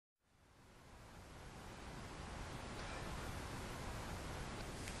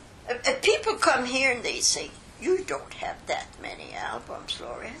People come here and they say, "You don't have that many albums,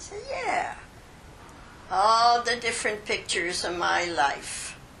 Lori." I said, "Yeah. All the different pictures of my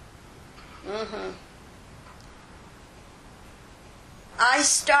life." I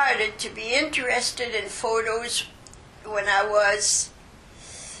started to be interested in photos when I was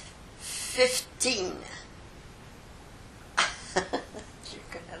 15.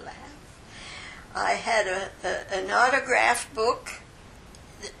 You're going to laugh. I had an autograph book.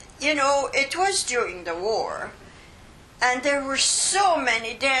 You know, it was during the war, and there were so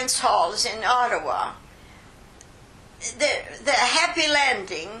many dance halls in Ottawa. The Happy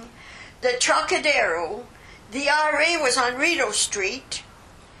Landing, the Trocadero, the RA was on Rideau Street,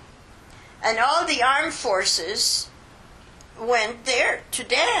 and all the armed forces went there to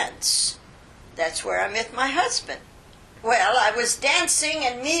dance. That's where I met my husband. Well, I was dancing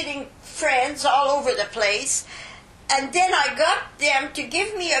and meeting friends all over the place, and then I got them to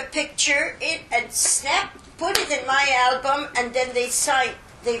give me a picture and put it in my album, and then they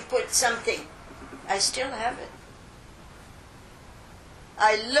put something. I still have it.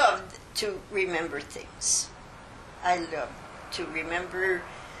 I loved to remember things. I love to remember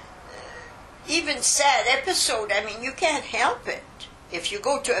even sad episode. I mean, you can't help it. If you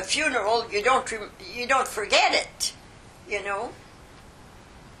go to a funeral, you don't forget it. You know.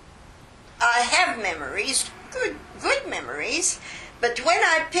 I have memories, good memories, but when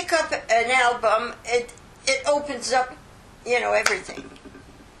I pick up an album, it opens up, everything.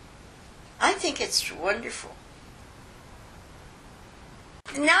 I think it's wonderful.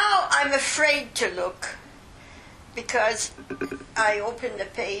 Now I'm afraid to look, because I open the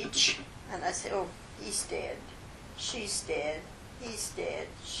page and I say, "Oh, he's dead, she's dead, he's dead,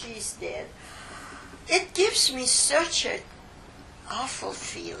 she's dead." It gives me such an awful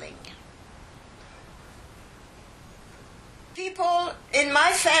feeling. People in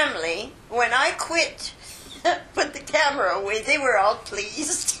my family, when I quit, put the camera away, they were all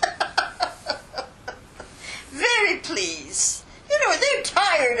pleased. Very pleased. They're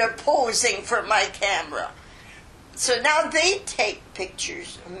tired of posing for my camera. So now they take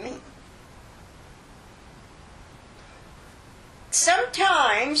pictures of me.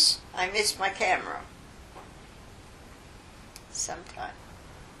 Sometimes I miss my camera. Sometimes.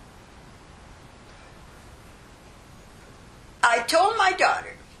 I told my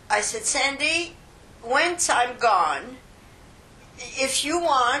daughter, I said, "Sandy, once I'm gone, if you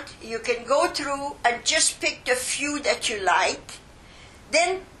want, you can go through and just pick the few that you like,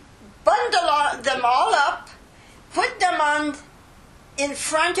 then bundle them all up, put them in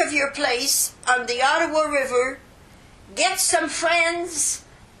front of your place on the Ottawa River, get some friends,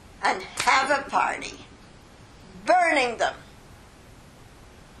 and have a party, burning them."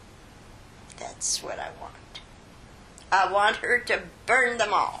 That's what I want. I want her to burn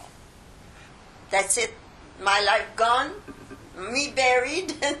them all. That's it. My life gone, me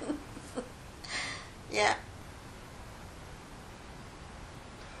buried. Yeah.